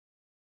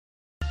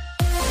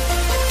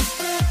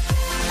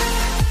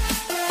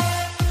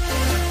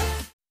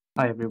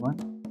Hi everyone.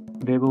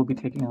 Today we'll be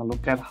taking a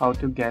look at how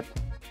to get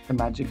the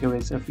Magic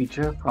Eraser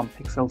feature from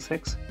Pixel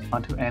 6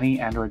 onto any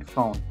Android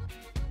phone.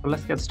 So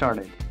let's get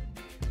started.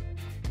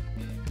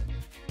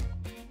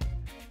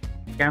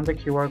 Scan the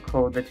QR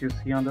code that you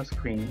see on the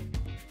screen.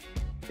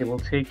 It will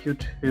take you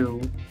to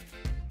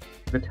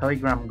the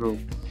Telegram group,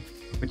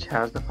 which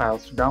has the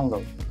files to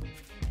download.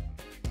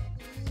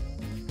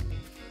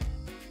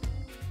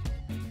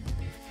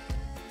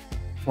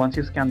 Once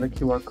you scan the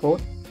QR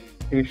code,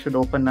 it should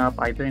open up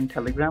either in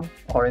Telegram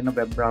or in a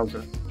web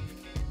browser.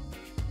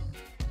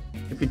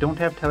 If you don't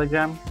have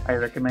Telegram, I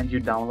recommend you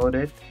download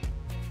it,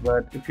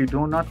 but if you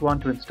do not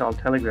want to install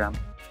Telegram,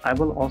 I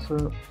will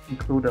also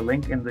include a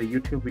link in the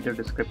YouTube video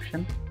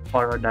description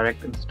for a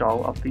direct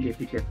install of the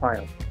APK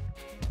file.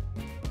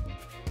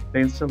 The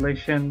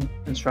installation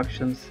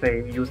instructions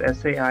say use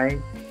SAI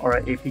or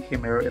an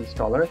APK mirror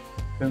installer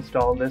to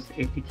install this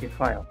APK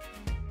file.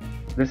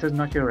 This is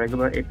not your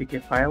regular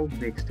APK file,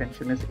 the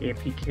extension is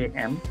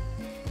APKM,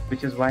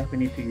 which is why we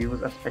need to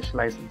use a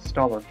specialized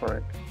installer for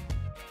it.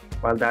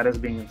 While that is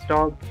being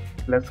installed,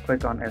 let's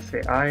click on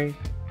SAI.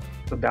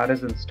 So that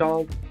is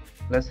installed.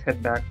 Let's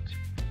head back.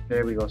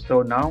 There we go.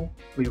 So now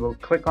we will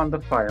click on the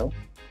file.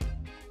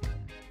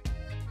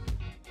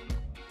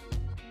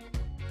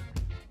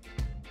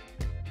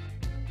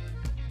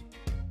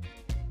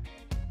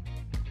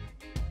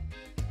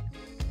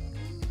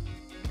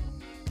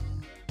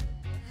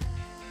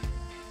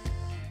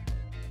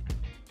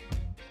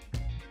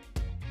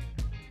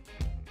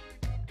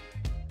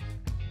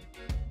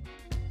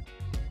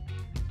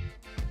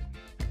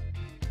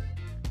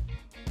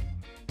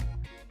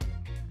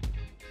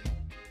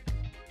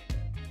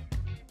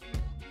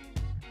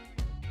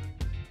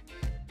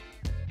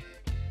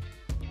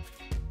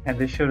 And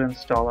this should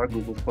install our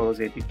Google Photos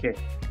APK.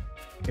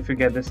 If you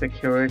get the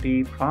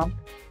security prompt,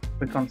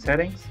 click on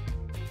Settings,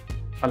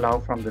 Allow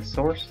from the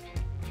source,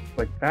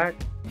 click that,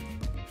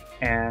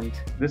 and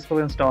this will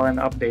install an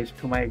update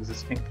to my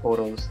existing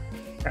Photos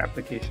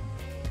application.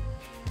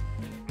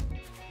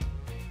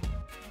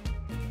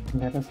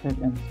 Let us hit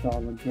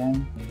install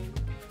again.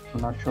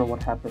 I'm not sure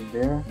what happened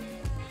there.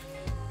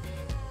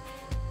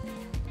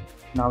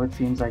 Now it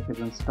seems like it's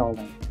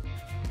installing.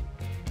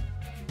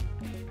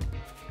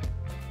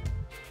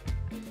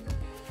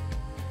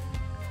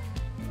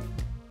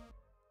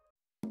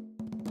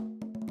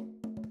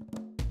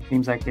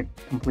 Seems like it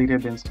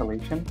completed the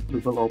installation. We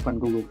will open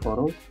Google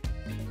Photos.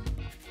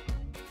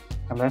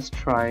 And let's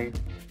try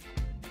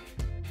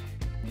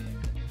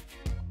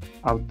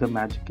out the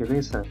Magic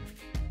Eraser.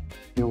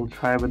 We will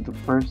try with the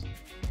first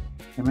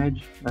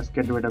image. Let's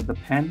get rid of the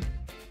pen.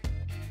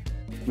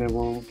 We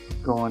will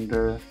go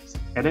under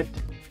Edit,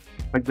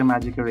 click the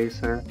Magic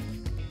Eraser,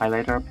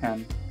 highlight our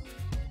pen.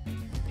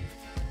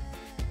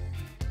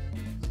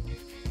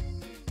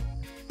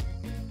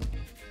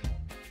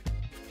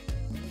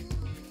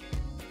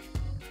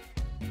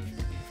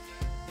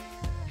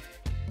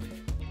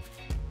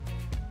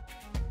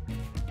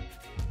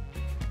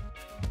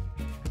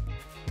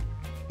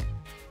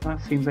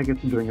 Seems like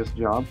it's doing its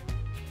job.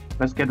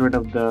 Let's get rid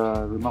of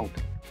the remote.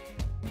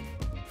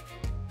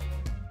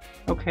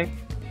 Okay,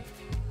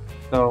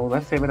 so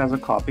let's save it as a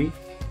copy.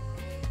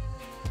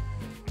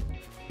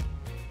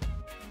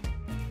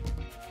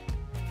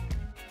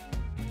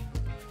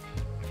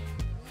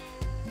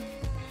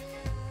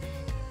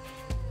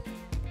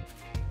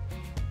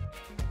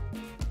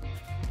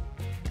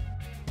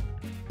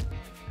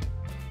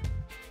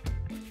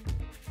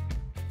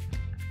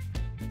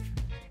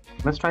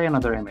 Let's try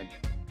another image.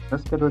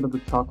 Let's get rid of the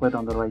chocolate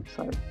on the right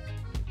side.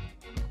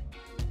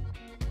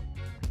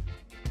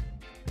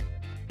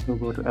 We'll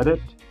go to Edit.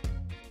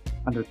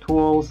 Under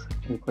Tools,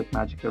 we'll click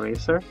Magic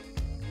Eraser.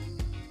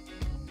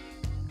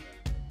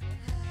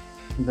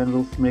 And then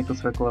we'll make a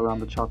circle around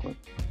the chocolate.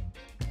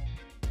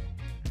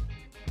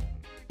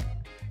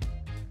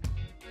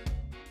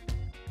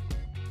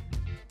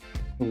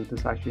 Oh,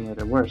 this actually made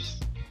it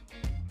worse.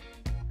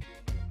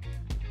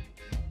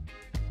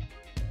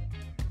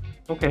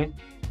 Okay.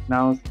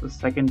 Now the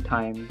second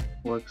time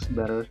works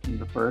better than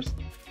the first.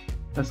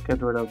 Let's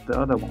get rid of the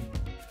other one.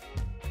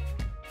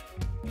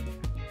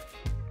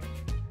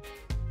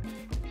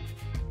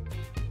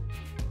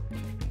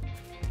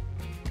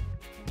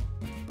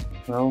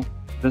 Well,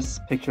 this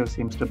picture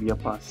seems to be a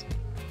bust.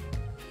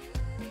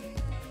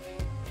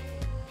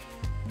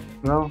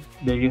 Well,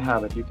 there you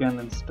have it. You can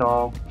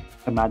install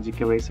the Magic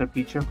Eraser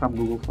feature from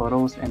Google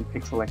Photos and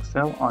Pixel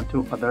XL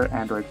onto other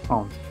Android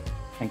phones.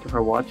 Thank you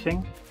for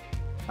watching.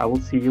 I will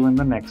see you in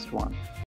the next one.